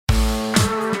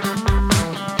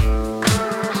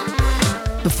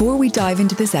Before we dive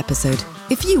into this episode,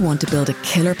 if you want to build a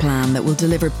killer plan that will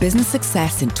deliver business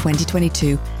success in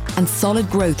 2022 and solid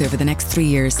growth over the next 3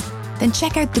 years, then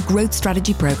check out the Growth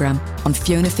Strategy Programme on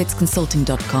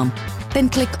FionaFitzConsulting.com. Then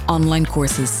click Online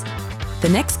Courses. The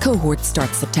next cohort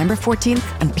starts September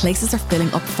 14th and places are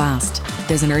filling up fast.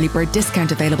 There's an early bird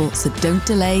discount available, so don't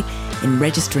delay in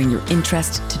registering your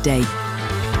interest today.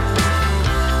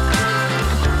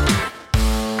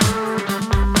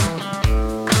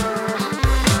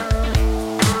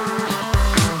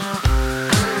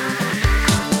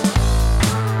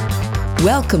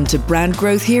 Welcome to Brand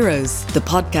Growth Heroes, the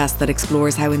podcast that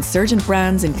explores how insurgent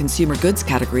brands in consumer goods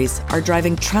categories are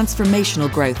driving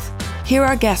transformational growth. Here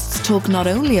our guests talk not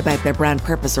only about their brand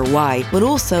purpose or why, but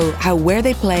also how where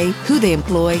they play, who they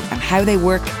employ, and how they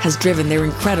work has driven their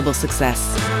incredible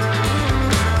success.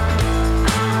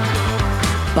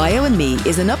 Bio&Me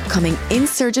is an upcoming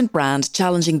insurgent brand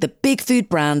challenging the big food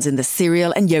brands in the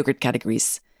cereal and yogurt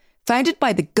categories. Founded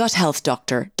by the gut health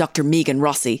doctor, Dr. Megan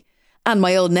Rossi, and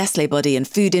my old Nestle buddy and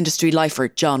food industry lifer,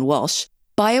 John Walsh,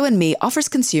 Bio&Me offers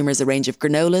consumers a range of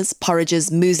granolas,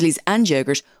 porridges, mueslis and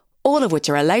yogurt, all of which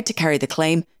are allowed to carry the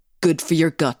claim, good for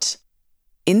your gut.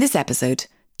 In this episode,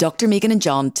 Dr. Megan and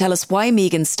John tell us why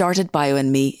Megan started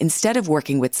Bio&Me instead of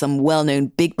working with some well-known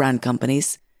big brand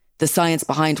companies, the science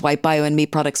behind why Bio&Me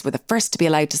products were the first to be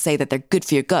allowed to say that they're good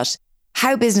for your gut,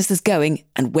 how business is going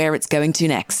and where it's going to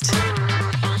next.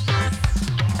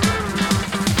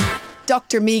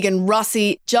 Dr. Megan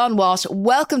Rossi, John Walsh,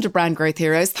 welcome to Brand Growth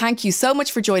Heroes. Thank you so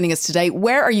much for joining us today.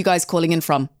 Where are you guys calling in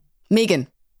from? Megan?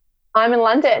 I'm in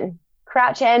London,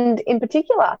 Crouch End in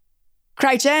particular.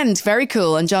 Crouch End, very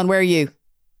cool. And John, where are you?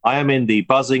 I am in the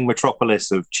buzzing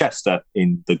metropolis of Chester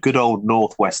in the good old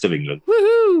northwest of England.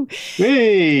 Woohoo!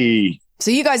 Hey! So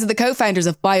you guys are the co-founders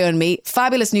of Bio&Me,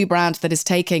 fabulous new brand that is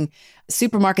taking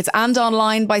supermarkets and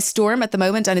online by storm at the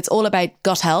moment, and it's all about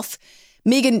gut health.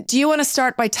 Megan, do you want to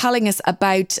start by telling us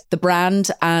about the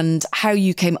brand and how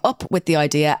you came up with the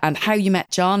idea and how you met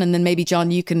John? And then maybe,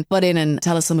 John, you can butt in and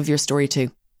tell us some of your story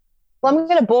too. Well, I'm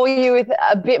going to bore you with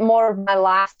a bit more of my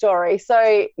life story. So,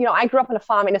 I grew up on a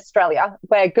farm in Australia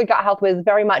where good gut health was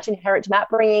very much inherent to my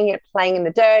upbringing, playing in the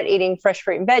dirt, eating fresh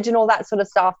fruit and veg and all that sort of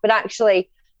stuff. But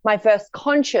actually, my first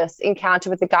conscious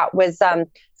encounter with the gut was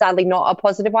sadly not a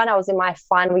positive one. I was in my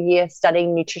final year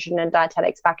studying nutrition and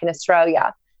dietetics back in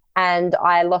Australia. And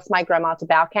I lost my grandma to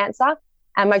bowel cancer.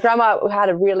 And my grandma had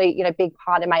a really, big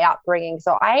part in my upbringing.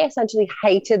 So I essentially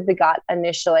hated the gut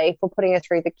initially for putting her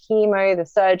through the chemo, the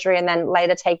surgery, and then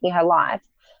later taking her life.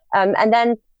 And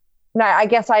then, I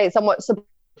guess I somewhat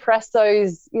suppressed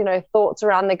those, thoughts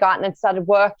around the gut and started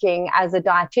working as a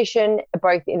dietitian,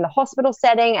 both in the hospital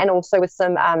setting and also with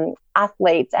some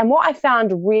athletes. And what I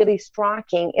found really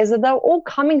striking is that they were all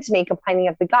coming to me complaining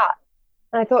of the gut.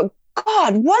 And I thought,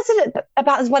 God, wasn't it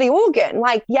about this bloody organ?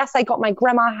 Like, yes, my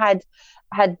grandma had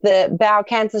the bowel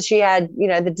cancer. She had,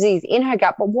 the disease in her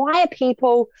gut. But why are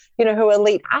people, who are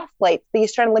elite athletes, the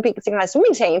Australian Olympic synchronized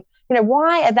swimming team,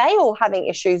 why are they all having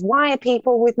issues? Why are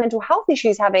people with mental health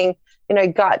issues having,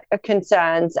 gut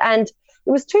concerns? And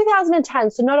it was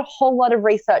 2010, so not a whole lot of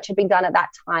research had been done at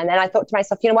that time. And I thought to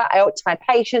myself, I owe it to my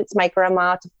patients, my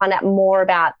grandma, to find out more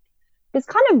about this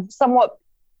kind of somewhat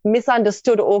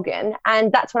misunderstood organ.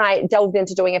 And that's when I delved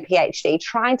into doing a PhD,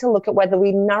 trying to look at whether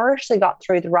we nourish the gut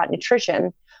through the right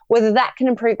nutrition, whether that can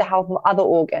improve the health of other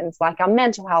organs like our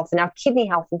mental health and our kidney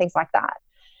health and things like that.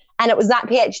 And it was that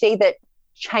PhD that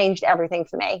changed everything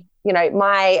for me.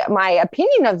 My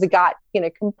opinion of the gut,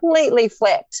 completely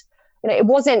flipped. It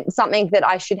wasn't something that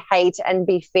I should hate and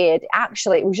be feared.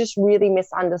 Actually, it was just really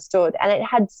misunderstood. And it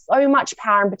had so much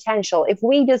power and potential. If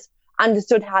we just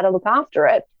understood how to look after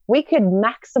it, we could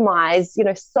maximize,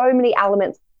 so many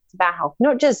elements of our health,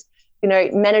 not just,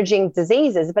 managing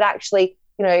diseases, but actually,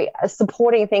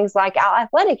 supporting things like our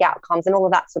athletic outcomes and all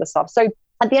of that sort of stuff. So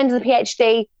at the end of the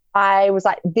PhD, I was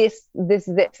like, this is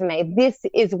it for me. This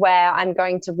is where I'm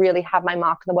going to really have my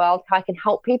mark in the world. How I can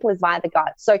help people is via the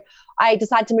gut. So I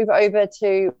decided to move over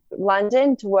to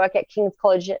London to work at King's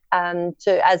College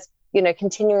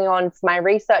continuing on for my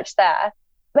research there.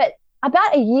 But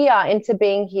about a year into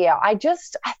being here, I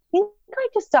think I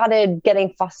just started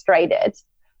getting frustrated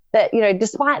that,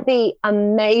 despite the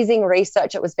amazing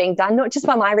research that was being done, not just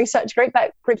by my research group,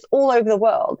 but groups all over the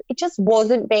world, it just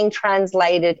wasn't being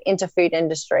translated into food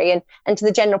industry and to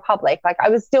the general public. Like, I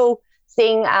was still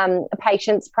seeing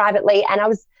patients privately, and I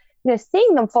was,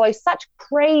 seeing them follow such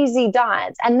crazy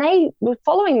diets. And they were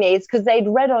following these because they'd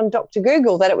read on Dr.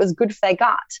 Google that it was good for their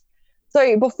gut.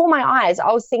 So before my eyes,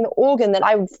 I was seeing the organ that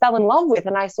I fell in love with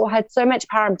and I saw had so much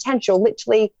power and potential,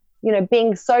 literally,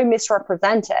 being so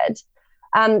misrepresented.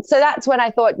 So that's when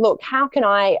I thought, look, how can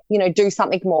I, do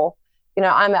something more?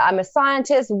 I'm a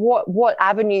scientist. What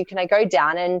avenue can I go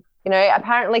down? And,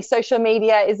 apparently social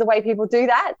media is the way people do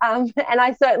that. And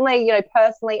I certainly,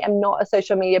 personally am not a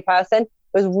social media person. It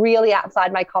was really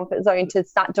outside my comfort zone to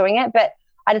start doing it. But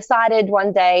I decided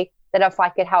one day that if I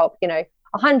could help,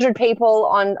 100 people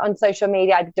on social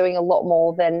media, I'd be doing a lot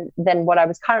more than what I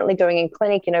was currently doing in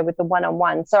clinic, with the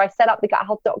one-on-one. So I set up the Gut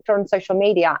Health Doctor on social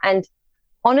media and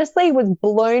honestly was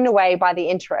blown away by the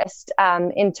interest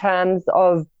in terms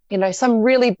of, some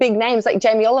really big names like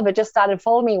Jamie Oliver just started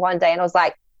following me one day and I was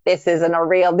like, this isn't a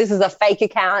real, this is a fake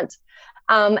account.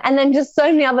 And then just so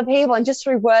many other people and just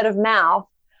through word of mouth,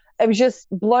 I was just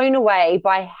blown away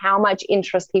by how much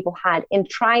interest people had in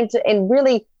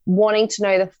really wanting to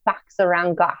know the facts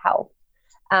around gut health.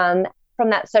 From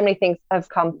that, so many things have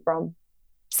come from.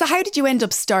 So how did you end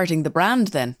up starting the brand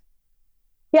then?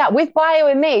 Yeah, with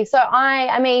Bio&Me. So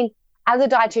I mean, as a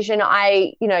dietitian,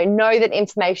 I, know that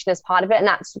information is part of it. And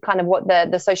that's kind of what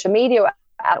the social media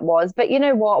was. But you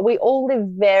know what? We all live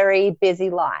very busy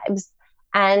lives.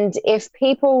 And if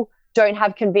people don't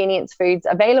have convenience foods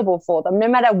available for them, no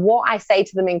matter what I say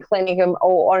to them in clinic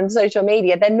or on social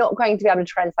media, they're not going to be able to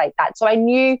translate that. So I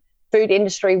knew food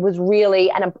industry was really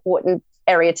an important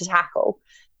area to tackle.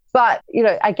 But,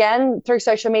 again, through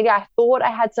social media, I thought I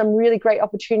had some really great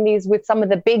opportunities with some of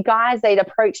the big guys. They'd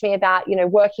approach me about,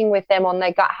 working with them on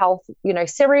their gut health,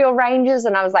 cereal ranges.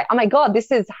 And I was like, oh my God, this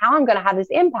is how I'm going to have this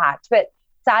impact. But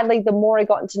sadly, the more I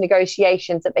got into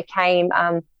negotiations, it became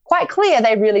quite clear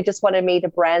they really just wanted me to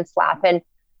brand slap. And,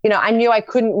 I knew I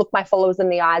couldn't look my followers in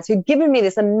the eyes who'd given me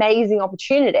this amazing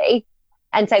opportunity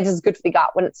and say this is good for the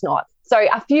gut when it's not. So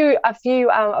a few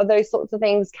of those sorts of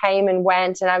things came and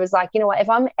went. And I was like, you know what, if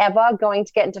I'm ever going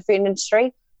to get into food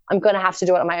industry, I'm going to have to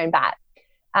do it on my own bat.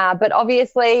 But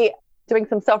obviously, doing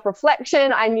some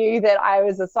self-reflection, I knew that I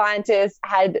was a scientist,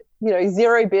 had,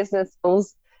 zero business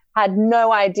skills, had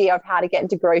no idea of how to get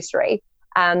into grocery.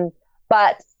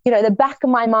 But, the back of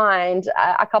my mind,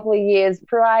 a couple of years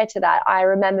prior to that, I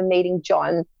remember meeting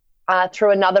John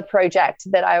through another project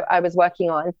that I was working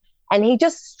on. And he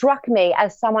just struck me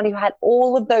as someone who had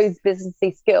all of those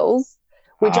businessy skills,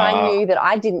 which I knew that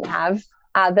I didn't have,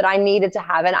 that I needed to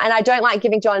have. And I don't like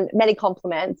giving John many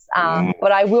compliments,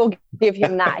 but I will give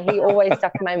him that. He always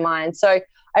stuck in my mind. So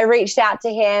I reached out to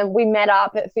him. We met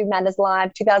up at Food Matters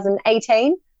Live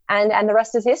 2018, and the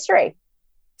rest is history.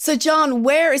 So, John,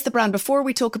 where is the brand? Before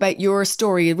we talk about your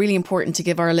story, really important to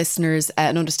give our listeners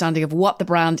an understanding of what the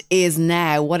brand is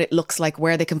now, what it looks like,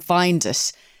 where they can find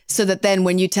it, so that then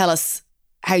when you tell us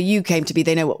how you came to be,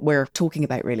 they know what we're talking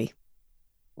about, really.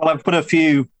 Well, I've put a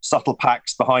few subtle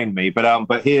packs behind me,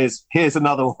 but here's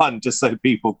another one just so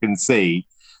people can see.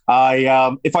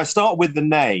 If I start with the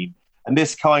name, and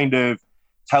this kind of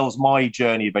tells my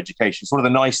journey of education. So one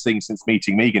of the nice things since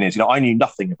meeting Megan is, I knew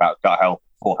nothing about gut health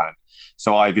beforehand.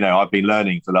 So I've been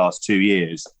learning for the last 2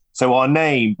 years. So our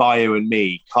name,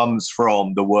 Bio&Me, comes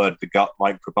from the word, the gut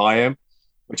microbiome,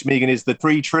 which, Megan, is the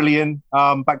 3 trillion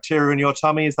bacteria in your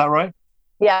tummy. Is that right?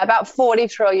 Yeah, about 40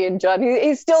 trillion, John.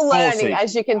 He's still learning, 40.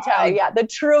 As you can tell. Yeah, the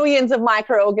trillions of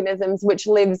microorganisms which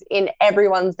lives in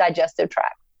everyone's digestive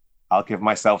tract. I'll give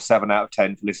myself 7 out of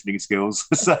 10 for listening skills.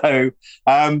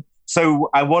 So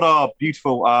what our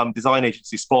beautiful design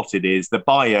agency spotted is the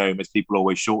biome, as people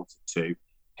always shorten it to,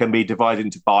 can be divided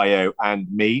into bio and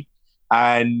me.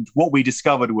 And what we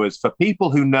discovered was for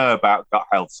people who know about gut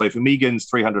health, so for Megan's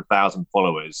 300,000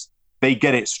 followers, they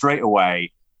get it straight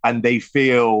away and they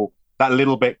feel that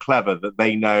little bit clever that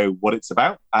they know what it's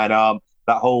about. And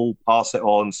that whole pass it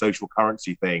on social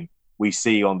currency thing we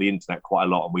see on the internet quite a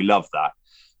lot, and we love that.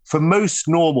 For most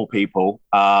normal people,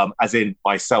 as in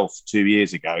myself 2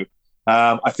 years ago,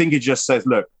 I think it just says,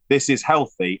 look, this is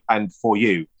healthy and for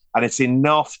you. And it's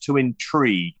enough to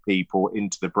intrigue people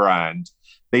into the brand.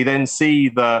 They then see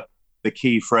the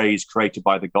key phrase created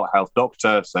by the Gut Health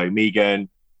Doctor, so Megan,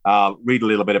 read a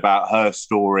little bit about her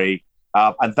story,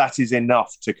 and that is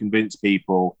enough to convince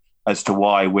people as to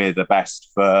why we're the best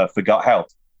for gut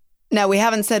health. Now, we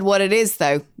haven't said what it is,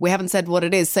 though. We haven't said what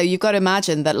it is. So you've got to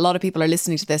imagine that a lot of people are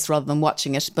listening to this rather than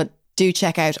watching it, but do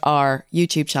check out our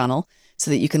YouTube channel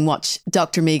so that you can watch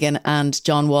Dr. Megan and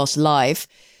John Walsh live.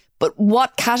 But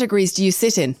what categories do you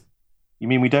sit in? You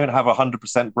mean we don't have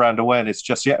 100% brand awareness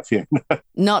just yet, Fiona?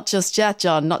 Not just yet,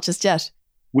 John, not just yet.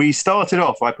 We started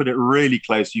off, I put it really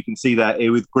close, you can see that,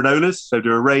 with granolas. So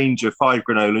do a range of 5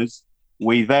 granolas.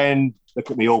 We then, look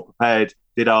at me all prepared,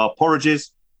 did our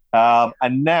porridges.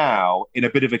 And now, in a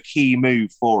bit of a key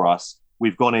move for us,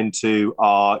 we've gone into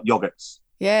our yogurts.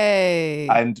 Yay.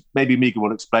 And maybe Megan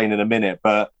will explain in a minute,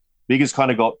 but Megan's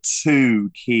kind of got two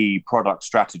key product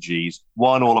strategies.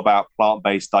 One all about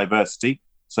plant-based diversity.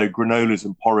 So granolas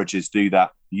and porridges do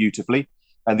that beautifully.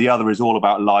 And the other is all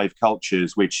about live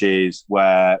cultures, which is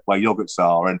where yogurts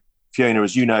are. And Fiona,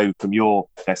 as you know from your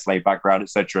Nestle background,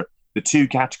 etc., the two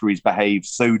categories behave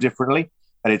so differently.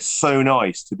 And it's so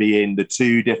nice to be in the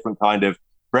two different kind of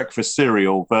breakfast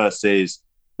cereal versus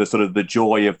the sort of the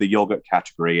joy of the yogurt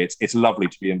category. It's lovely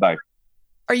to be in both.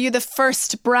 Are you the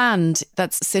first brand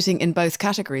that's sitting in both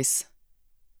categories?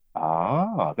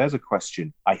 There's a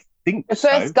question. I think the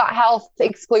first Gut Health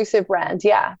exclusive brand,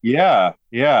 yeah.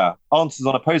 Yeah. Answers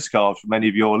on a postcard for many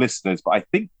of your listeners, but I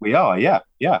think we are,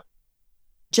 yeah.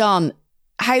 John,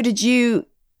 how did you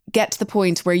get to the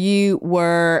point where you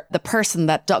were the person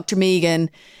that Dr. Megan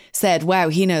said, wow,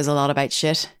 he knows a lot about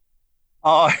shit?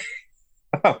 I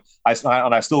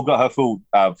still got her fooled,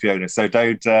 Fiona, so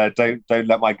don't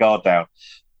let my guard down.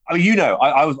 I mean,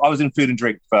 I was in food and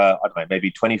drink for, I don't know, maybe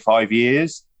 25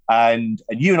 years. And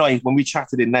you and I, when we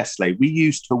chatted in Nestle, we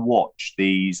used to watch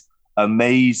these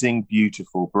amazing,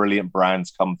 beautiful, brilliant brands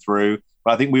come through.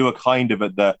 But I think we were kind of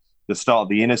at the start of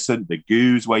the Innocent, the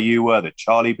Goos, where you were, the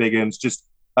Charlie Bighams, just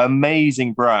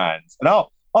amazing brands. And I'll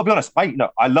be honest,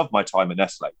 I love my time at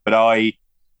Nestle, but I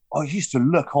used to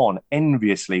look on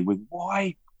enviously with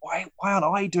why aren't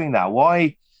I doing that?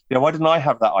 Why didn't I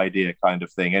have that idea kind of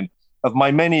thing? And of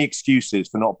my many excuses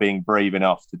for not being brave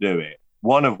enough to do it,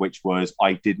 one of which was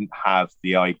I didn't have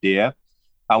the idea.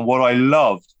 And what I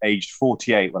loved aged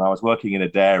 48 when I was working in a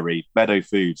dairy, Meadow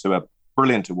Foods, who are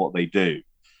brilliant at what they do,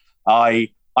 I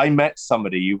met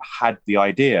somebody who had the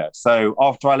idea. So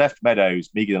after I left Meadows,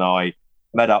 Megan and I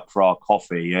met up for our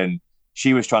coffee, and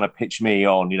she was trying to pitch me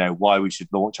on, why we should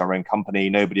launch our own company.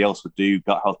 Nobody else would do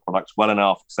gut health products well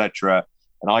enough, etc.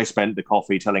 And I spent the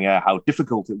coffee telling her how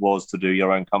difficult it was to do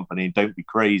your own company. Don't be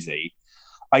crazy.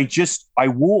 I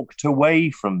walked away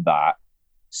from that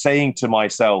saying to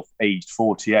myself, aged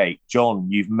 48, John,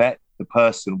 you've met the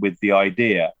person with the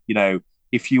idea.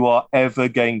 If you are ever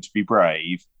going to be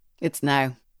brave, it's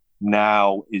now.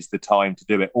 Now is the time to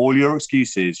do it. All your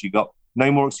excuses, you got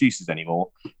no more excuses anymore.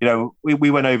 We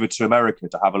went over to America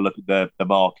to have a look at the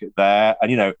market there.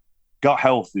 And, gut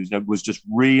health was just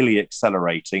really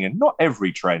accelerating. And not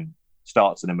every trend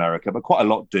starts in America, but quite a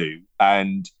lot do.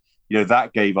 And,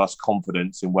 that gave us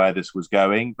confidence in where this was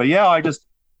going. But yeah,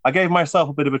 I gave myself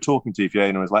a bit of a talking to,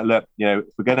 Fiona. I was like, look, if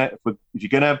you're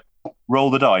gonna roll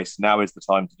the dice, now is the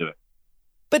time to do it.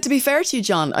 But to be fair to you,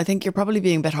 John, I think you're probably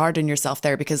being a bit hard on yourself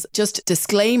there, because just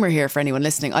disclaimer here for anyone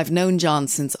listening, I've known John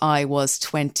since I was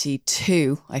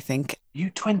 22, I think. You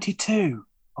 22?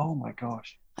 Oh my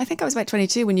gosh. I think I was about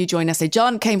 22 when you joined Nestle.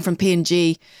 John came from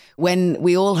P&G when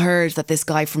we all heard that this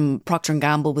guy from Procter &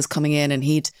 Gamble was coming in, and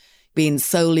he'd been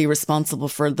solely responsible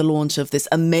for the launch of this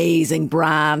amazing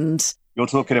brand. You're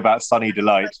talking about Sunny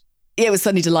Delight. Yeah, it was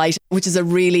Sunny Delight, which is a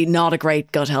really not a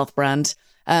great gut health brand.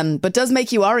 But does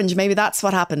make you orange. Maybe that's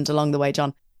what happened along the way,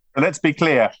 John. But let's be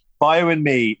clear. Bio and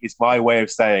me is my way of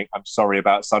saying I'm sorry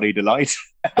about Sunny Delight.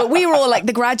 But we were all like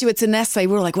the graduates in Nestle.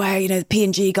 We were like, wow, the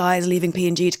P&G guys leaving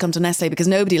P&G to come to Nestle, because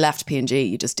nobody left P&G.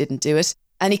 You just didn't do it.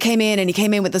 And he came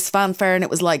in with this fanfare, and it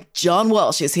was like, John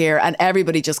Walsh is here. And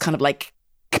everybody just kind of like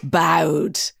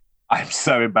bowed. I'm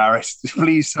so embarrassed.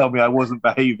 Please tell me I wasn't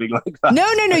behaving like that. No,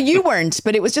 you weren't.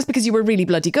 But it was just because you were really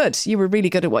bloody good. You were really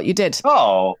good at what you did.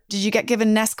 Oh. Did you get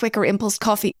given Nesquik or Impulse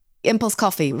Coffee? Impulse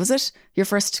Coffee, was it your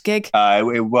first gig?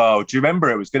 Well, do you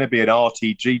remember it was going to be an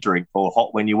RTG drink for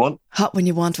Hot When You Want? Hot When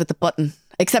You Want with the button.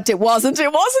 Except it wasn't.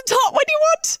 It wasn't Hot When You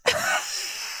Want.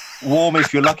 Warm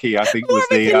If You're Lucky, I think was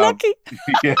the... lucky.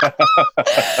 Yeah.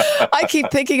 I keep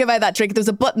thinking about that drink. There was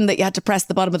a button that you had to press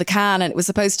the bottom of the can, and it was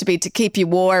supposed to be to keep you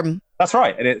warm. That's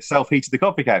right. And it self-heated the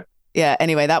coffee can. Yeah,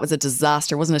 anyway, that was a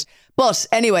disaster, wasn't it? But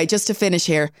anyway, just to finish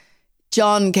here,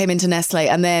 John came into Nestle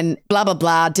and then blah, blah,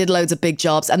 blah, did loads of big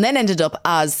jobs, and then ended up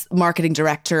as marketing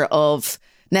director of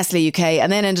Nestle UK,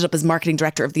 and then ended up as marketing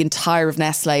director of the entire of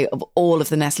Nestle, of all of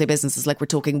the Nestle businesses. Like, we're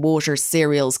talking water,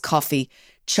 cereals, coffee,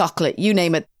 chocolate, you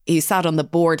name it. He sat on the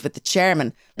board with the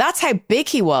chairman. That's how big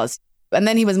he was. And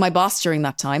then he was my boss during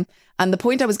that time. And the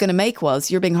point I was going to make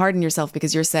was, you're being hard on yourself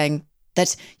because you're saying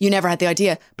that you never had the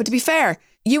idea. But to be fair,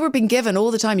 you were being given all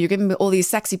the time, you're given all these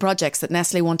sexy projects that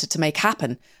Nestle wanted to make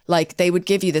happen. Like, they would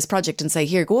give you this project and say,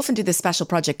 here, go off and do this special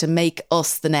project to make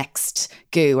us the next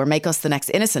Goo or make us the next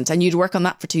Innocent. And you'd work on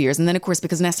that for 2 years. And then, of course,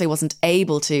 because Nestle wasn't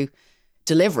able to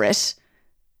deliver it,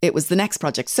 it was the next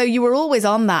project. So you were always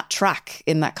on that track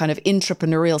in that kind of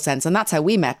entrepreneurial sense. And that's how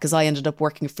we met, because I ended up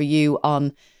working for you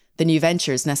on the New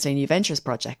Ventures, Nestle New Ventures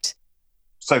project.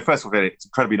 So first of all, it's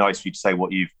incredibly nice for you to say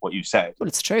what you've said. Well,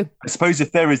 it's true. I suppose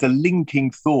if there is a linking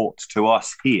thought to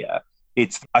us here,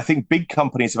 I think big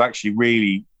companies have actually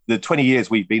really, the 20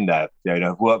 years we've been there,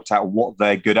 have worked out what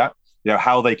they're good at,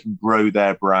 how they can grow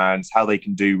their brands, how they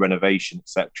can do renovation,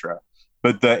 etc.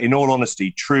 But in all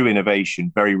honesty, true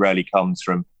innovation very rarely comes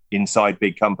from inside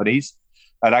big companies.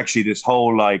 And actually this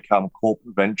whole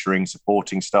corporate venturing,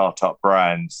 supporting startup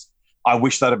brands, I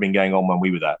wish that had been going on when we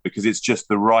were there, because it's just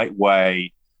the right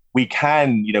way. We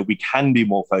can be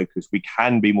more focused. We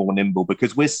can be more nimble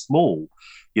because we're small,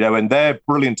 and they're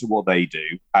brilliant at what they do.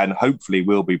 And hopefully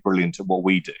we'll be brilliant at what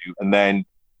we do. And then,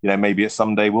 maybe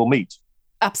someday we'll meet.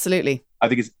 Absolutely. I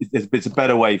think it's a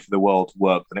better way for the world to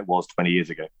work than it was 20 years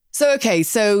ago.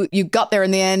 So you got there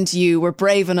in the end. You were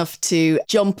brave enough to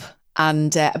jump.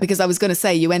 And because I was going to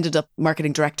say, you ended up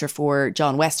marketing director for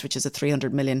John West, which is a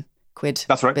 300 million quid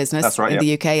business in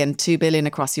the UK, and 2 billion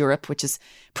across Europe, which is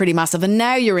pretty massive. And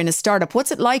now you're in a startup.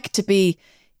 What's it like to be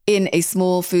in a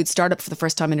small food startup for the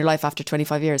first time in your life after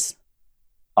 25 years?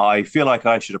 I feel like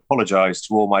I should apologise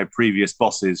to all my previous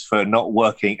bosses for not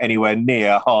working anywhere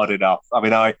near hard enough. I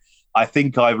mean, I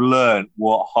think I've learned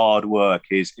what hard work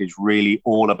is really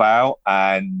all about.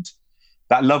 And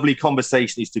that lovely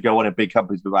conversation used to go on in big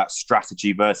companies about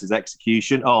strategy versus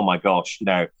execution. Oh my gosh,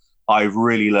 I've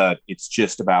really learned it's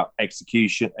just about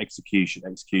execution.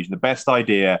 The best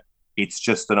idea, it's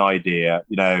just an idea.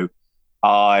 But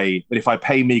if I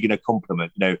pay Megan a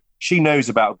compliment, she knows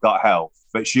about gut health,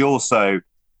 but she also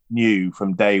knew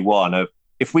from day one of,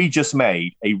 if we just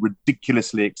made a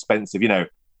ridiculously expensive,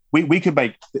 we could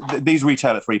make these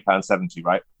retail at £3.70,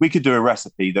 right? We could do a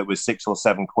recipe that was 6 or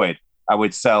 7 quid. I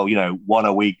would sell, one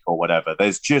a week or whatever.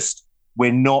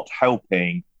 We're not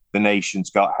helping the nation's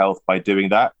gut health by doing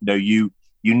that. You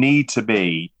need to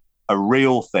be a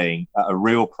real thing at a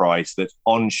real price that's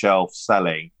on shelf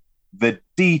selling. The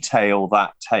detail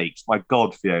that takes, my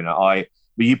God, Fiona,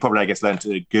 you probably, I guess, learned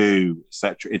to Goo,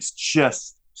 etc. It's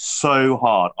just so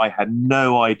hard. I had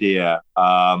no idea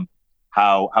how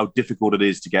difficult it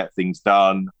is to get things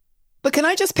done. But can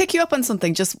I just pick you up on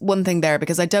something, just one thing there,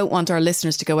 because I don't want our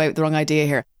listeners to go out with the wrong idea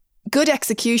here. Good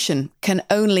execution can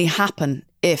only happen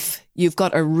if you've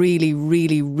got a really,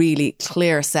 really, really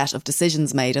clear set of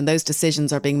decisions made. And those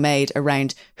decisions are being made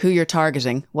around who you're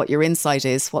targeting, what your insight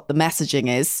is, what the messaging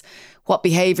is, what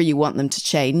behaviour you want them to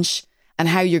change, and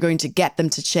how you're going to get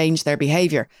them to change their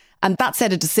behaviour. And that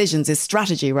set of decisions is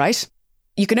strategy, right?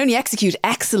 You can only execute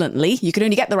excellently. You can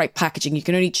only get the right packaging. You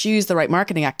can only choose the right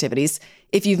marketing activities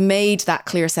if you've made that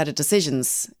clear set of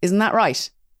decisions. Isn't that right?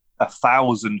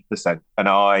 1,000%. And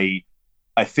I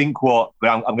think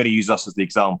I'm going to use us as the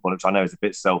example, which I know is a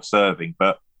bit self-serving,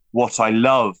 but what I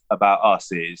love about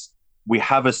us is we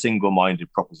have a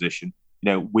single-minded proposition.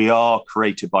 We are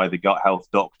created by the gut health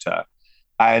doctor.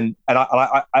 And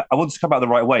I want to come out the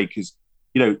right way, because,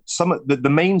 some of the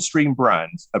mainstream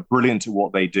brands are brilliant at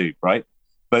what they do, right?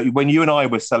 But when you and I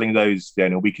were selling those,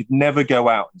 we could never go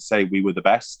out and say we were the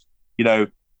best.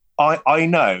 I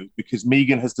know, because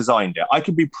Megan has designed it. I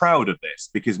can be proud of this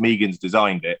because Megan's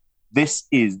designed it. This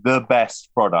is the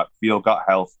best product for your gut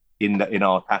health in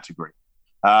our category.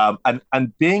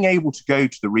 And being able to go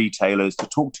to the retailers, to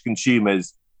talk to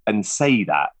consumers and say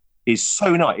that is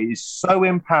so nice. It is so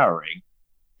empowering.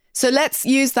 So let's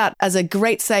use that as a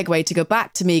great segue to go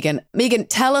back to Megan. Megan,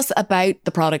 tell us about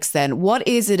the products then. What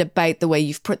is it about the way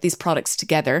you've put these products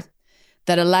together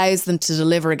that allows them to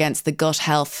deliver against the gut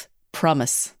health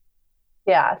promise?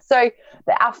 Yeah, so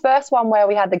our first one where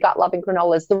we had the gut-loving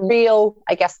granolas, the real,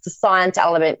 the science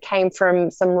element came from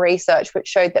some research which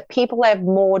showed that people who have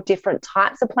more different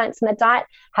types of plants in their diet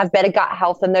have better gut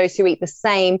health than those who eat the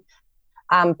same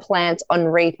plant on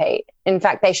repeat. In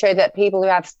fact, they show that people who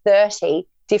have 30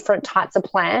 different types of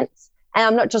plants, and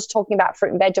I'm not just talking about fruit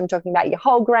and veg, I'm talking about your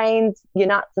whole grains, your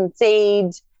nuts and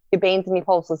seeds, your beans and your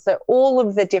pulses. So all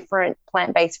of the different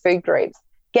plant-based food groups,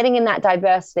 getting in that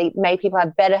diversity made people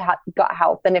have better gut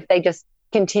health than if they just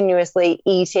continuously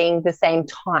eating the same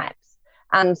types.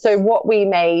 So what we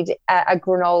made a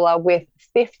granola with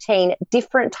 15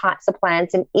 different types of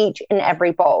plants in each and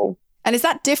every bowl. And is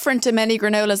that different to many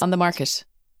granolas on the market?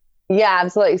 Yeah,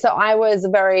 absolutely. So I was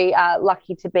very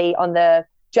lucky to be on the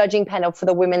judging panel for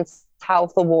the Women's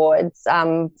Health Awards,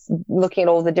 looking at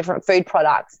all the different food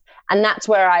products. And that's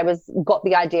where I got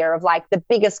the idea of the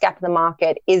biggest gap in the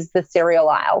market is the cereal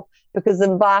aisle, because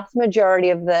the vast majority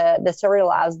of the cereal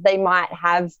aisles, they might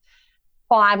have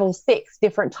 5 or 6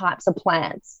 different types of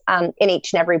plants in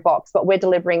each and every box, but we're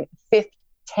delivering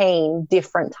 15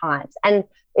 different types. And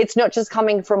it's not just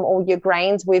coming from all your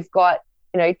grains. We've got,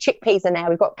 chickpeas in there,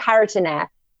 we've got carrot in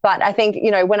there, But I think,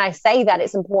 when I say that,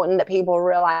 it's important that people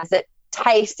realize that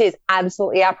taste is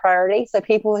absolutely our priority. So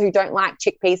people who don't like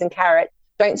chickpeas and carrot,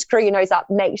 don't screw your nose up.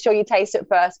 Make sure you taste it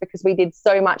first, because we did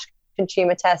so much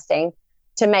consumer testing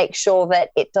to make sure that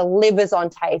it delivers on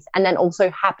taste and then also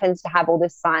happens to have all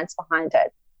this science behind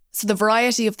it. So the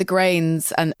variety of the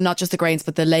grains, and not just the grains,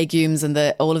 but the legumes and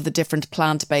all of the different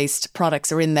plant-based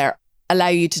products are in there, allow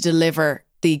you to deliver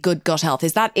the good gut health.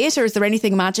 Is that it, or is there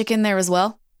anything magic in there as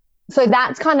well? So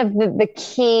that's kind of the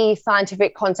key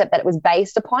scientific concept that it was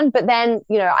based upon. But then,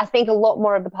 I think a lot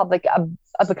more of the public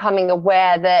are becoming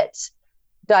aware that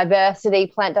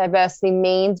plant diversity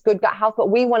means good gut health, but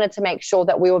we wanted to make sure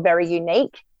that we were very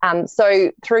unique.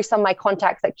 So through some of my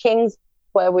contacts at King's,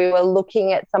 where we were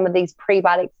looking at some of these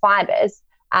prebiotic fibers,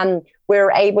 we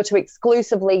were able to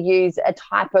exclusively use a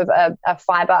type of a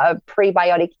fiber, a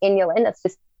prebiotic inulin, a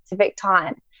specific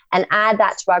type, and add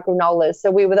that to our granolas.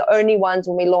 So we were the only ones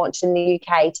when we launched in the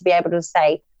UK to be able to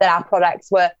say that our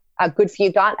products were good for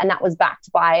your gut, and that was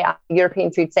backed by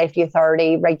European Food Safety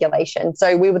Authority regulation.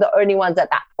 So we were the only ones at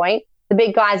that point. The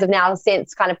big guys have now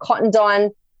since kind of cottoned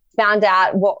on, found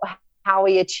out how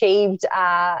we achieved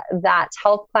that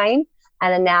health claim,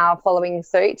 and are now following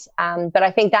suit. But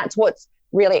I think that's what's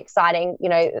really exciting,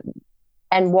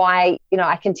 and why,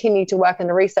 I continue to work in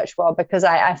the research world, because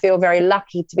I feel very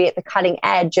lucky to be at the cutting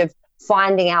edge of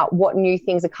finding out what new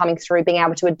things are coming through, being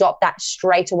able to adopt that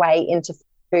straight away into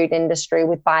food industry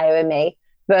with BioME,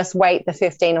 versus wait the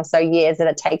 15 or so years that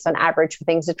it takes on average for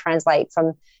things to translate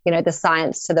from, the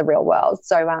science to the real world.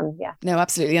 So, yeah. No,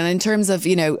 absolutely. And in terms of,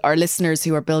 our listeners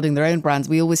who are building their own brands,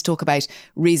 we always talk about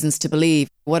reasons to believe.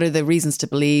 What are the reasons to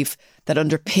believe that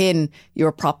underpin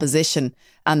your proposition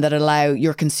and that allow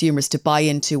your consumers to buy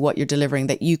into what you're delivering,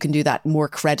 that you can do that more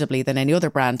credibly than any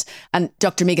other brand? And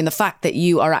Dr. Megan, the fact that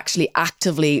you are actually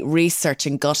actively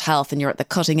researching gut health and you're at the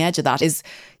cutting edge of that is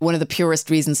one of the purest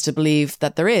reasons to believe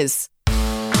that there is.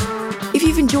 If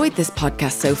you've enjoyed this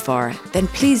podcast so far, then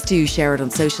please do share it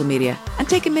on social media and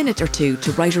take a minute or two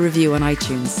to write a review on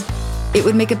iTunes. It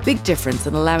would make a big difference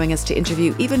in allowing us to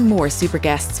interview even more super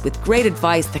guests with great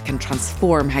advice that can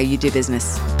transform how you do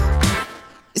business.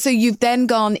 So you've then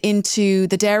gone into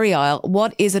the dairy aisle.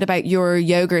 What is it about your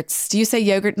yogurts? Do you say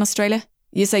yogurt in Australia?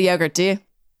 You say yogurt, do you?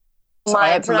 So I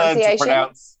had to learn to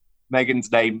pronounce Megan's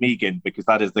name Megan, because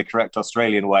that is the correct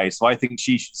Australian way. So I think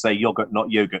she should say yogurt, not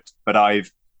yogurt. But I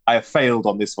have failed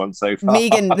on this one so far.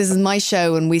 Megan, this is my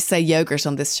show and we say yogurt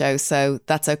on this show, so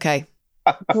that's okay.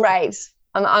 Great.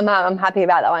 I'm happy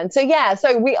about that one. So yeah,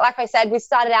 so we, like I said, we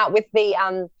started out with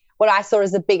the what I saw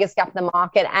as the biggest gap in the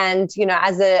market, and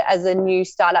as a new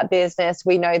startup business,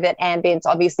 we know that ambient's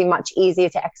obviously much easier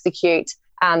to execute.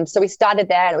 So we started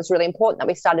there, and it was really important that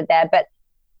we started there. But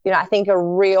I think a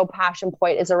real passion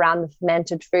point is around the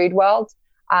fermented food world.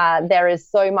 There is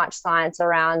so much science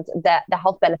around the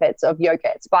health benefits of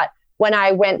yogurts. But when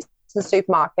I went to the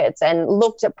supermarkets and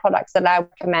looked at products that I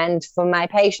recommend for my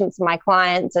patients, my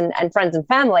clients, and friends and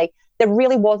family, there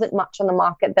really wasn't much on the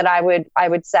market that I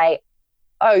would say,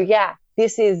 oh yeah,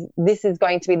 this is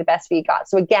going to be the best for your gut.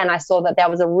 So again, I saw that there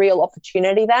was a real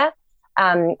opportunity there.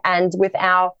 And with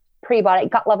our prebiotic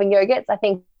gut loving yogurts, I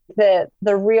think the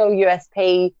real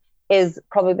USP is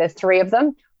probably the three of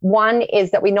them. One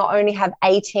is that we not only have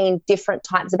 18 different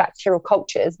types of bacterial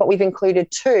cultures, but we've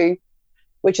included two,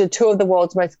 which are two of the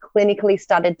world's most clinically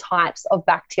studied types of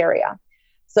bacteria.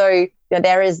 So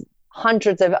there is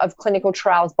hundreds of clinical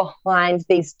trials behind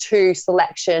these two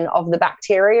selection of the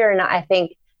bacteria. And I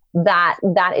think that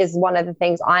is one of the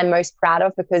things I'm most proud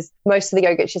of, because most of the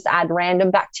yogurts just add random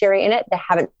bacteria in it. They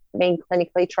haven't been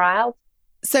clinically trialed.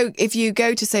 So if you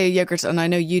go to, say, a yogurt, and I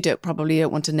know you probably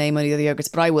don't want to name any of the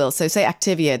yogurts, but I will. So say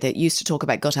Activia, that used to talk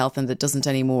about gut health and that doesn't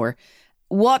anymore.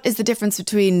 What is the difference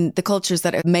between the cultures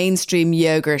that are mainstream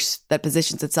yogurt that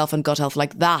positions itself on gut health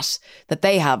like that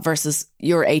they have versus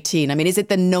your 18? I mean, is it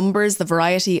the numbers, the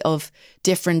variety of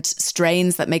different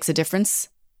strains that makes a difference?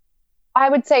 I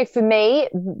would say for me,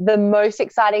 the most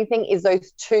exciting thing is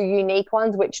those two unique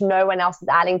ones, which no one else is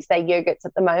adding to their yogurts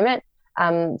at the moment.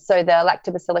 So the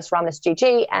Lactobacillus rhamnosus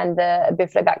GG and the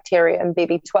Bifidobacterium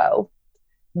BB12.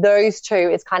 Those two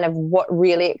is kind of what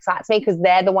really excites me, because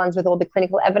they're the ones with all the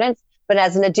clinical evidence. But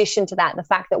as an addition to that, the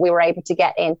fact that we were able to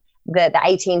get in the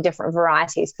 18 different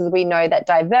varieties, because we know that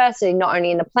diversity, not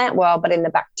only in the plant world, but in the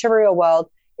bacterial world,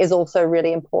 is also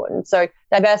really important. So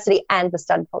diversity and the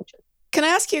studied cultures. Can I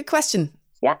ask you a question?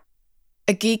 Yeah.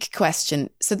 A geek question.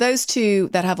 So those two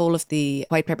that have all of the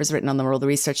white papers written on them or all the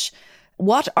research,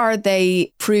 what are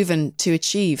they proven to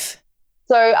achieve?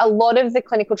 So a lot of the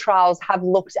clinical trials have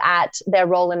looked at their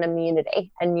role in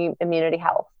immunity and immunity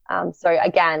health. So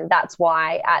again, that's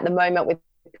why at the moment with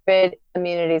herd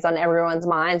immunity is on everyone's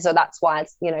mind. So that's why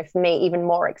it's, for me, even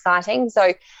more exciting.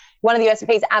 So one of the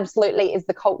USPs absolutely is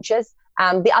the cultures.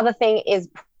 The other thing is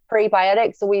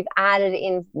prebiotics. So we've added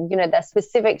in, the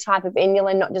specific type of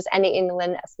inulin, not just any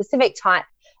inulin, a specific type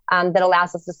that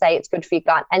allows us to say it's good for your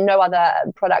gut. And no other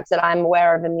products that I'm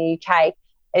aware of in the UK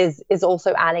is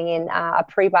also adding in a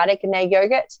prebiotic in their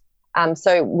yogurt.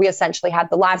 So we essentially have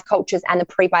the live cultures and the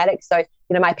prebiotics. So,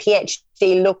 my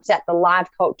PhD looked at the live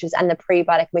cultures and the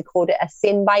prebiotic. We called it a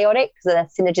synbiotic because of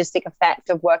the synergistic effect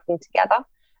of working together.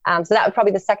 So that was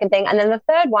probably the second thing. And then the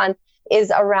third one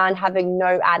is around having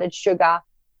no added sugar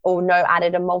or no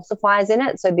added emulsifiers in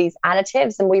it. So these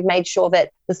additives, and we've made sure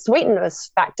that the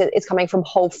sweetness factor is coming from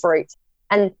whole fruits.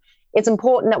 And it's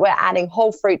important that we're adding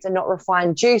whole fruits and not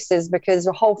refined juices, because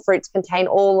the whole fruits contain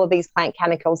all of these plant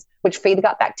chemicals which feed the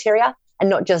gut bacteria, and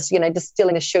not just,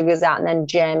 distilling the sugars out and then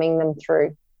jamming them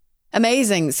through.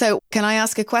 Amazing. So can I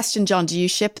ask a question, John? Do you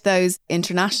ship those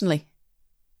internationally?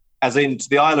 As in to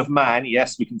the Isle of Man,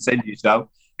 yes, we can send you some.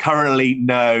 Currently,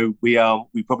 no. We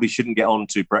probably shouldn't get on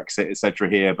to Brexit, etc.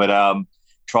 here, but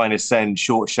trying to send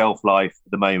short shelf life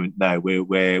at the moment. No,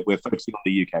 we're focusing on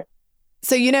the UK.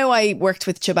 So, I worked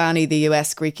with Chobani, the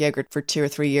US Greek yogurt, for 2 or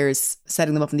 3 years,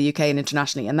 setting them up in the UK and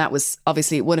internationally. And that was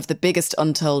obviously one of the biggest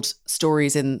untold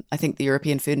stories in, I think, the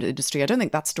European food industry. I don't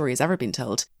think that story has ever been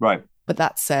told. Right. But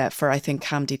that's for, I think,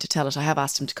 Hamdi to tell it. I have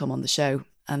asked him to come on the show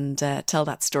and tell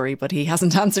that story, but he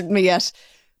hasn't answered me yet.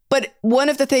 But one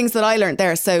of the things that I learned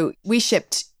there, so we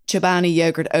shipped Chobani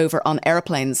yogurt over on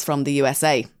airplanes from the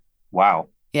USA. Wow.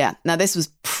 Yeah. Now, this was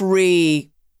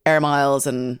pre-Air Miles,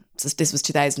 and this was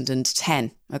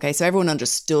 2010. Okay, so everyone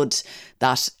understood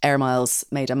that Air Miles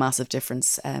made a massive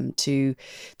difference to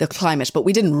the climate, but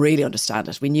we didn't really understand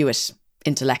it. We knew it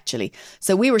intellectually.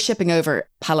 So we were shipping over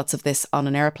pallets of this on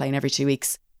an airplane every 2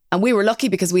 weeks. And we were lucky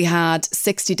because we had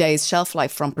 60 days shelf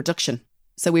life from production.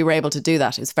 So we were able to do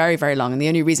that. It was very, very long. And the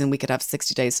only reason we could have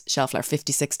 60 days shelf life,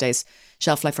 56 days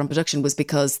shelf life from production, was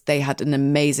because they had an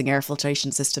amazing air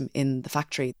filtration system in the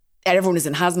factory. Everyone is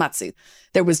in hazmat suit.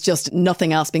 There was just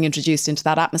nothing else being introduced into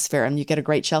that atmosphere, and you get a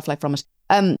great shelf life from it.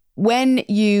 When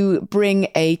you bring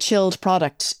a chilled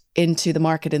product into the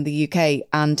market in the UK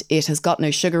and it has got no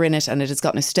sugar in it and it has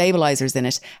got no stabilizers in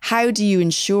it, how do you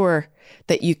ensure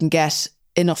that you can get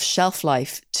enough shelf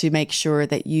life to make sure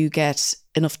that you get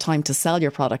enough time to sell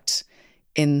your product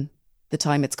in the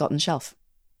time it's got on shelf?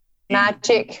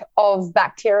 Magic of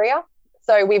bacteria.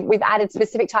 So we've added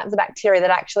specific types of bacteria that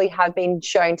actually have been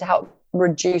shown to help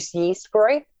reduce yeast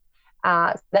growth.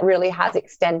 That really has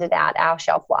extended out our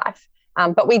shelf life.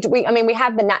 But we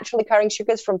have the naturally occurring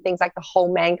sugars from things like the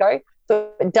whole mango.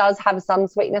 So it does have some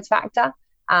sweetness factor.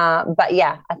 But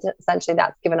yeah, essentially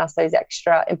that's given us those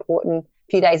extra important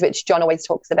few days, which John always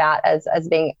talks about as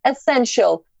being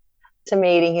essential to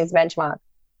meeting his benchmark.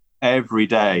 Every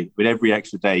day, with every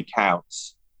extra day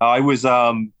counts.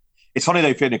 It's funny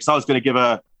though, Finn, because I was going to give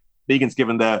Megan's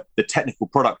given the technical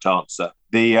product answer.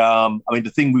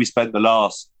 The thing we spent the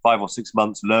last 5 or 6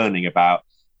 months learning about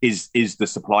is the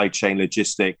supply chain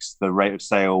logistics, the rate of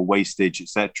sale, wastage,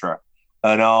 etc.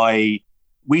 And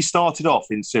we started off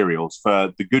in cereals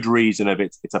for the good reason of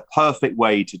it's a perfect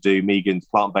way to do Megan's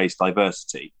plant-based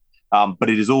diversity, but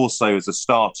it is also, as a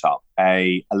startup,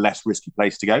 a less risky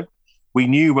place to go. We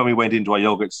knew when we went into our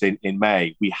yogurts in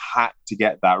May, we had to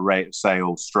get that rate of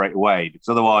sale straight away, because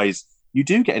otherwise you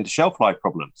do get into shelf life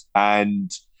problems. And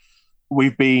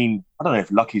we've been, I don't know if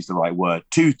lucky is the right word.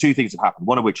 Two things have happened.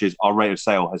 One of which is our rate of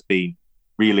sale has been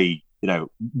really,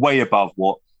 way above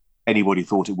what anybody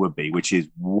thought it would be, which is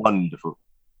wonderful.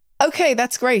 Okay,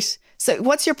 that's great. So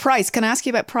what's your price? Can I ask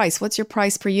you about price? What's your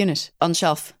price per unit on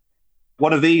shelf?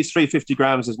 One of these 350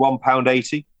 grams is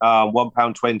 £1.80,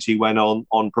 £1.20 when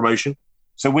on promotion.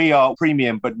 So we are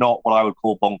premium, but not what I would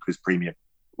call bonkers premium.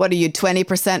 What are you,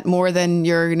 20% more than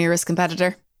your nearest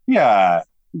competitor? Yeah,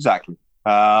 exactly.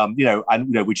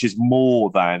 Which is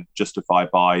more than justified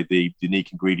by the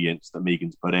unique ingredients that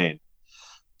Megan's put in.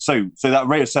 So that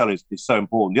rate of sale is so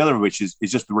important. The other of which is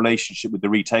just the relationship with the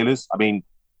retailers. I mean,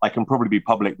 I can probably be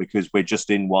public because we're just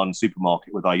in one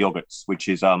supermarket with our yogurts, which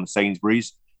is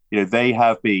Sainsbury's. They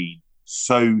have been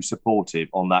so supportive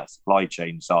on that supply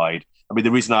chain side. I mean,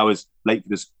 the reason I was late for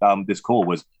this call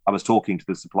was I was talking to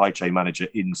the supply chain manager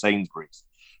in Sainsbury's,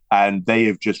 and they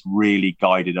have just really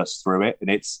guided us through it. And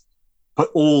it's put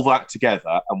all that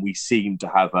together, and we seem to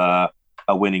have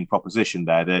a winning proposition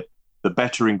there. The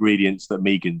better ingredients that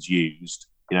Megan's used,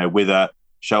 with a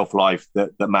shelf life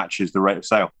that matches the rate of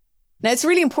sale. Now, it's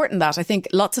really important that I think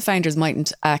lots of founders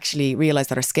mightn't actually realise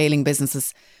that are scaling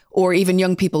businesses, or even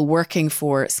young people working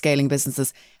for scaling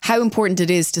businesses, how important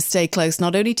it is to stay close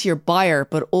not only to your buyer,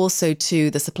 but also to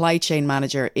the supply chain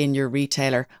manager in your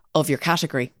retailer of your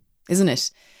category, isn't it?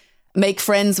 Make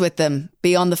friends with them,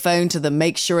 be on the phone to them,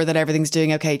 make sure that everything's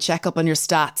doing okay, check up on your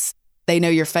stats. They know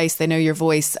your face, they know your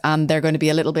voice, and they're going to be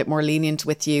a little bit more lenient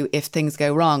with you if things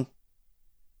go wrong.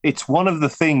 It's one of the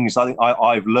things I think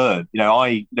I've learned.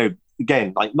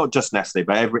 Again, like not just Nestle,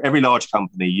 but every large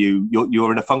company,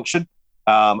 you're in a function,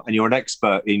 and you're an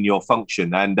expert in your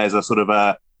function, and there's a sort of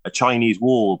a Chinese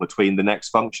wall between the next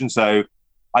function. So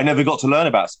I never got to learn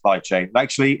about supply chain.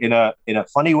 Actually, in a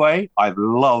funny way, I've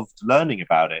loved learning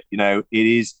about it.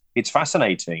 It's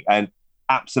fascinating, and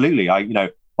absolutely,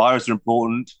 buyers are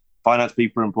important, finance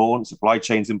people are important, supply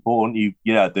chain's important.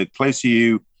 The closer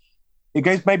you, it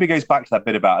goes back to that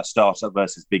bit about a startup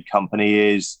versus big company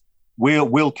is.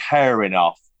 We'll care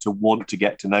enough to want to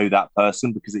get to know that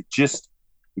person because it just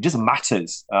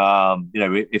matters.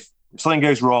 If something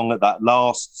goes wrong at that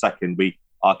last second,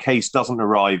 our case doesn't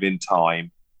arrive in time,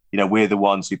 we're the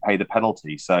ones who pay the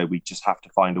penalty. So we just have to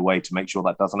find a way to make sure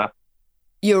that doesn't happen.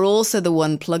 You're also the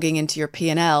one plugging into your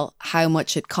P&L how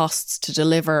much it costs to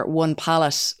deliver one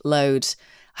pallet load,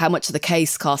 how much the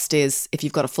case cost is if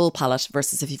you've got a full pallet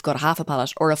versus if you've got a half a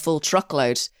pallet or a full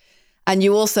truckload. And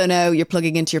you also know you're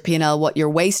plugging into your P&L what your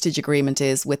wastage agreement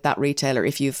is with that retailer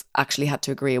if you've actually had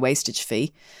to agree a wastage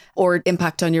fee or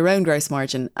impact on your own gross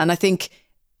margin. And I think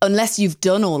unless you've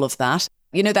done all of that,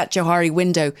 that Johari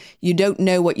window, you don't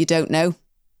know what you don't know.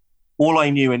 All I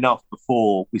knew enough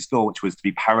before we launched was to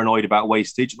be paranoid about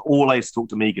wastage. And all I used to talk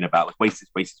to Megan about was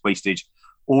wastage,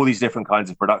 all these different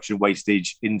kinds of production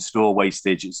wastage, in-store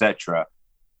wastage, etc.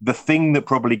 The thing that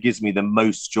probably gives me the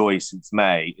most joy since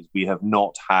May is we have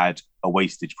not had a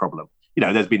wastage problem.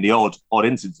 There's been the odd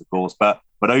instance, of course, but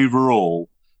overall,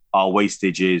 our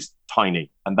wastage is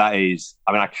tiny. And that is,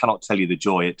 I cannot tell you the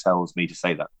joy it tells me to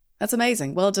say that. That's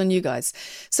amazing. Well done, you guys.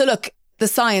 So look, the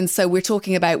science. So we're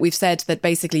talking about, we've said that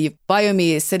basically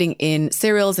Biomi is sitting in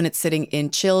cereals and it's sitting in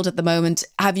chilled at the moment.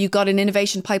 Have you got an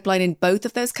innovation pipeline in both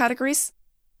of those categories?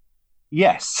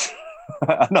 Yes.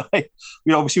 And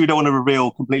obviously we don't want to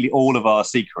reveal completely all of our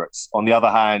secrets. On the other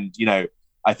hand,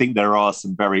 I think there are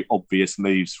some very obvious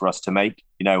moves for us to make.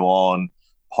 On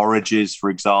porridges, for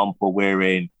example, we're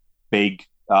in big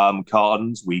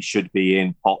cartons. We should be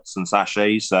in pots and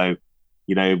sachets. So,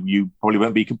 you probably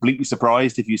won't be completely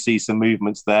surprised if you see some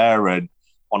movements there. And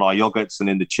on our yogurts and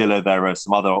in the chiller, there are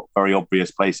some other very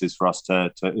obvious places for us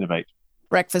to innovate.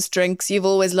 Breakfast drinks. You've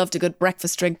always loved a good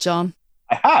breakfast drink, John.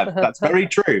 I have. That's very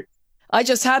true. I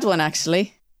just had one,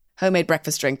 actually. Homemade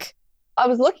breakfast drink. I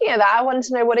was looking at that. I wanted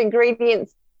to know what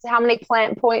ingredients, how many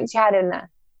plant points you had in there.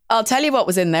 I'll tell you what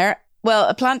was in there.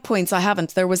 Well, plant points I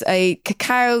haven't. There was a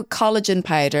cacao collagen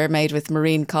powder made with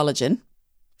marine collagen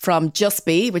from Just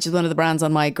Be, which is one of the brands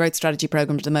on my growth strategy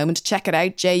program at the moment. Check it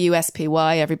out.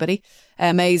 JUSPY, everybody.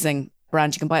 Amazing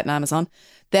brand. You can buy it on Amazon.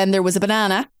 Then there was a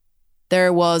banana.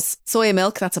 There was soya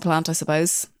milk. That's a plant, I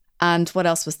suppose. And what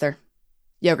else was there?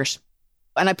 Yogurt.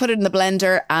 And I put it in the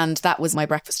blender and that was my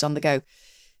breakfast on the go.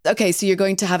 Okay, so you're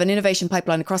going to have an innovation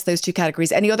pipeline across those two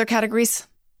categories. Any other categories?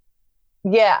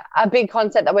 Yeah, a big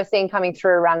concept that we're seeing coming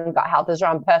through around gut health is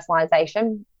around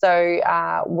personalization.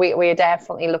 So we are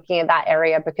definitely looking at that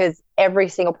area because every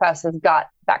single person's gut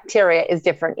bacteria is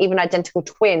different. Even identical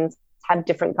twins have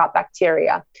different gut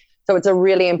bacteria. So it's a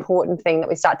really important thing that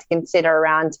we start to consider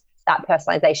around that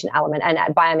personalization element. And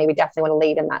at Biomi, we definitely want to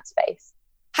lead in that space.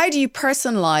 How do you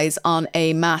personalize on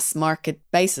a mass market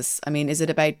basis? Is it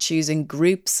about choosing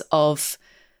groups of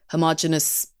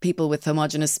homogenous people with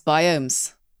homogenous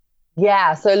biomes?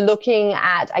 Yeah, so looking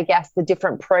at, I guess, the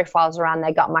different profiles around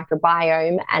their gut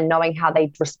microbiome and knowing how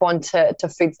they respond to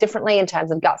foods differently in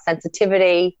terms of gut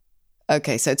sensitivity.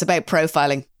 Okay, so it's about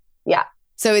profiling. Yeah.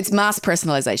 So it's mass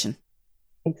personalization.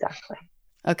 Exactly.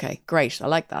 Okay, great. I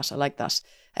like that.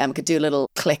 I could do a little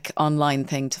click online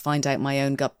thing to find out my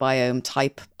own gut biome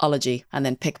typeology and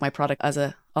then pick my product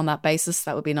on that basis.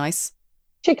 That would be nice.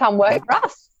 Should come work for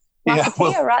us.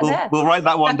 We'll write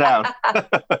that one down.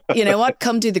 You know what?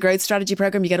 Come do the growth strategy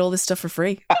program. You get all this stuff for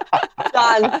free.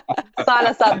 Done. Sign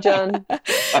us up, John.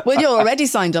 Well, you're already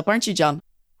signed up, aren't you, John?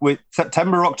 With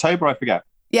September, October, I forget.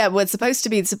 Yeah, well, it's supposed to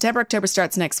be September, October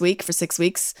starts next week for 6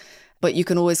 weeks, but you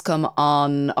can always come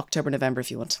on October, November if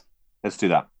you want. Let's do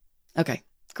that. Okay,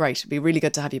 great. It'd be really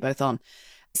good to have you both on.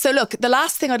 So look, the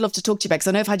last thing I'd love to talk to you about, because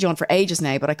I know I've had you on for ages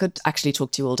now, but I could actually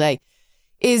talk to you all day,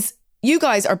 is you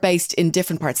guys are based in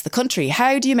different parts of the country.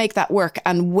 How do you make that work?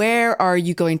 And where are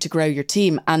you going to grow your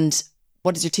team? And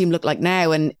what does your team look like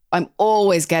now? And I'm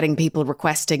always getting people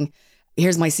requesting,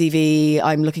 here's my CV,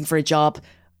 I'm looking for a job.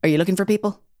 Are you looking for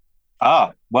people?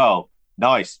 Well,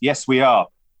 nice. Yes, we are.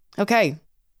 Okay.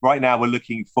 Right now, we're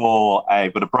looking for a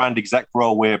brand exec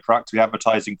role we're proactively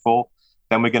advertising for.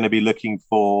 Then we're going to be looking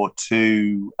for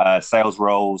 2 sales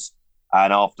roles.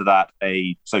 And after that,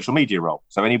 a social media role.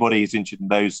 So anybody who's interested in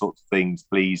those sorts of things,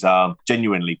 please,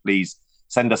 genuinely, please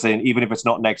send us in. Even if it's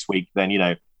not next week,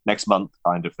 then, next month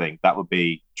kind of thing. That would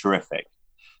be terrific.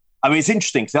 I mean, it's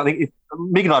interesting because I think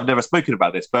Megan and I have never spoken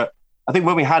about this, but I think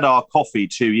when we had our coffee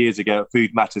 2 years ago at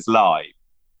Food Matters Live,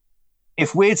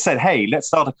 if we'd said, hey, let's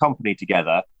start a company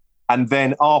together, and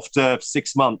then after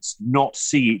 6 months not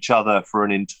see each other for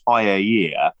an entire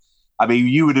year, I mean,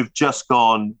 you would have just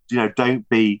gone, don't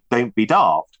be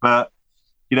daft. But,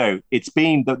 it's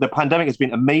been, the pandemic has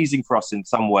been amazing for us in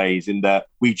some ways in that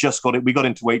we got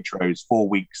into Waitrose 4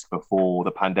 weeks before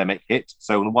the pandemic hit.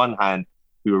 So on one hand,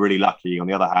 we were really lucky. On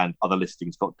the other hand, other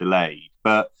listings got delayed.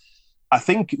 But I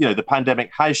think, the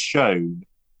pandemic has shown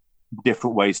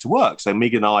different ways to work. So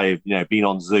Megan and I have, been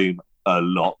on Zoom a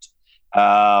lot.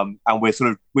 And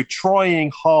we're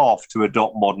trying half to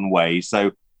adopt modern ways.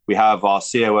 So we have our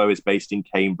COO is based in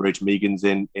Cambridge. Megan's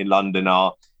in London.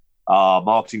 Our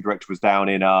marketing director was down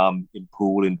in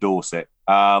Poole in Dorset.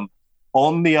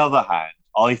 On the other hand,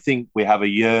 I think we have a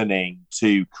yearning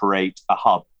to create a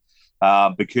hub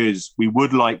because we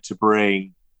would like to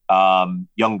bring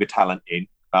younger talent in,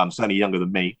 certainly younger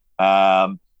than me.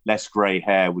 Less grey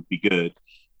hair would be good.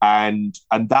 And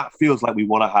that feels like we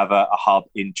want to have a hub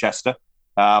in Chester.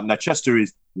 Now, Chester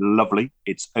is lovely.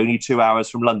 It's only 2 hours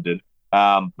from London.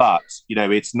 But,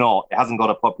 it hasn't got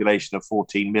a population of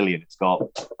 14 million. It's got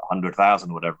 100,000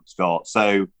 or whatever it's got.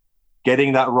 So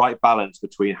getting that right balance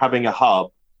between having a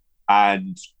hub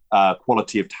and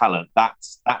quality of talent,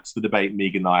 that's the debate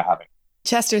Megan and I are having.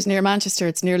 Chester's near Manchester.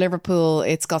 It's near Liverpool.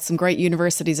 It's got some great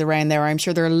universities around there. I'm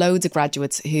sure there are loads of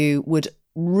graduates who would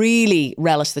really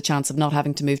relish the chance of not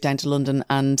having to move down to London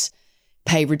and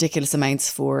pay ridiculous amounts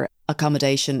for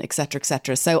accommodation, etc.,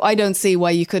 etc. So I don't see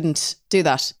why you couldn't do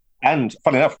that. And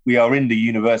funny enough, we are in the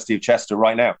University of Chester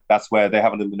right now. That's where they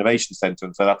have an innovation centre.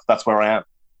 And so that's where I am.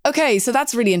 Okay, so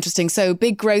that's really interesting. So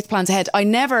big growth plans ahead. I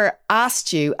never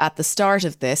asked you at the start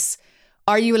of this,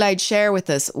 are you allowed to share with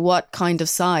us what kind of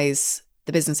size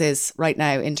the business is right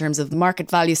now in terms of market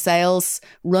value, sales,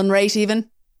 run rate even?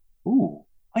 Ooh,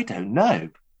 I don't know.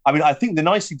 I mean, I think the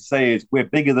nice thing to say is we're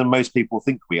bigger than most people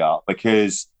think we are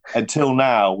because until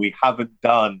now we haven't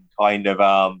done kind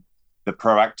of the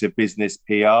proactive business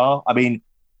PR. I mean,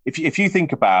 if you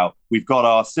think about, we've got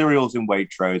our cereals in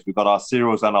Waitrose, we've got our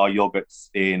cereals and our yogurts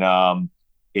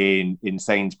in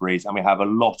Sainsbury's, and we have a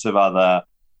lot of other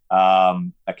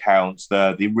accounts,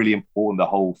 the really important, the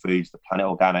Whole Foods, the Planet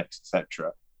Organics,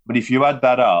 etc. But if you add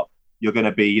that up, you're going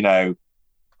to be,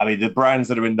 the brands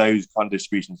that are in those kind of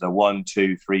distributions are 1,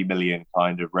 2, 3 million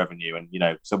kind of revenue,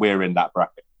 and so we're in that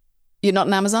bracket. You're not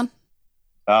on Amazon?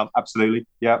 Absolutely,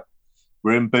 yeah.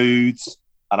 We're in Booths,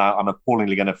 and I'm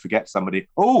appallingly going to forget somebody.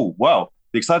 Oh, well,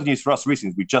 the exciting news for us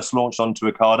recently is we just launched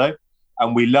onto Ocado,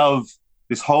 and we love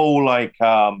this whole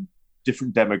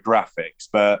different demographics.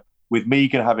 But with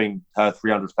Megan having her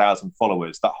 300,000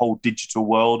 followers, that whole digital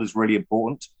world is really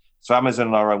important. So Amazon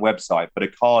and our own website, but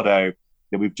Ocado,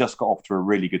 we've just got off to a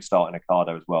really good start in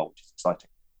Ocado as well, which is exciting.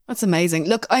 That's amazing.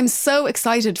 Look, I'm so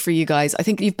excited for you guys. I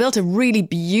think you've built a really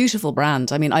beautiful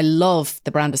brand. I mean, I love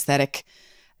the brand aesthetic.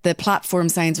 The platform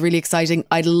sounds really exciting.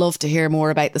 I'd love to hear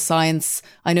more about the science.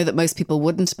 I know that most people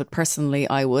wouldn't, but personally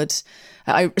I would.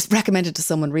 I recommended to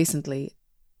someone recently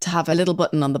to have a little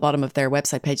button on the bottom of their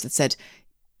website page that said,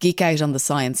 geek out on the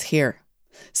science here.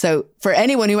 So for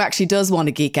anyone who actually does want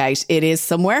to geek out, it is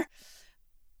somewhere.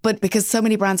 But because so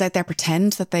many brands out there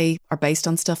pretend that they are based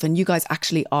on stuff and you guys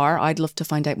actually are, I'd love to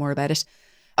find out more about it.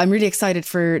 I'm really excited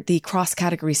for the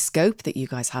cross-category scope that you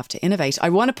guys have to innovate. I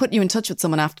want to put you in touch with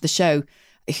someone after the show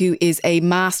who is a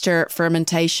master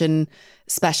fermentation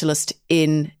specialist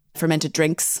in fermented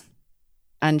drinks.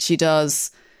 And she does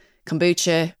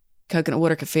kombucha, coconut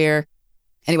water, kefir.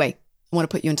 Anyway, I want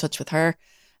to put you in touch with her.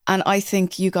 And I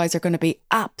think you guys are going to be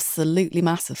absolutely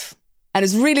massive. And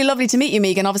it's really lovely to meet you,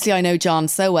 Megan. Obviously, I know John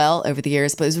so well over the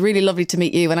years, but it's really lovely to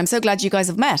meet you. And I'm so glad you guys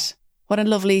have met. What a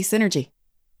lovely synergy.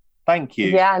 Thank you.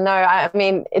 Yeah, no, I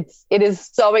mean, it is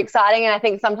so exciting. And I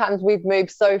think sometimes we've moved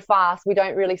so fast, we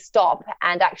don't really stop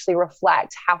and actually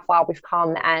reflect how far we've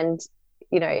come and,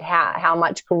 how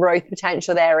much growth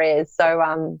potential there is.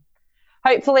 So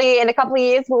hopefully in a couple of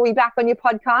years, we'll be back on your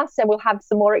podcast and we'll have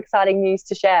some more exciting news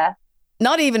to share.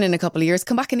 Not even in a couple of years.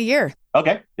 Come back in a year.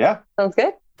 Okay. Yeah. Sounds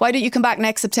good. Why don't you come back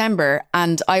next September?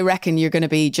 And I reckon you're going to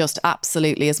be just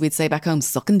absolutely, as we'd say back home,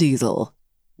 sucking diesel.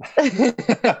 Fiona,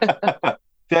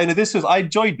 I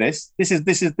enjoyed this.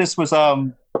 This was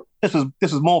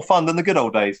more fun than the good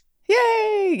old days.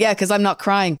 Yay! Yeah, because I'm not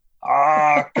crying.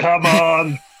 Ah, come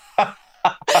on.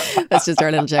 That's just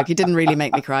our little joke. He didn't really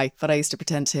make me cry, but I used to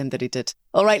pretend to him that he did.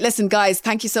 All right, listen, guys,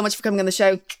 thank you so much for coming on the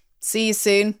show. See you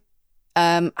soon.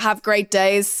 Have great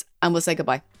days, and we'll say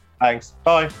goodbye. Thanks.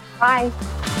 Bye. Bye.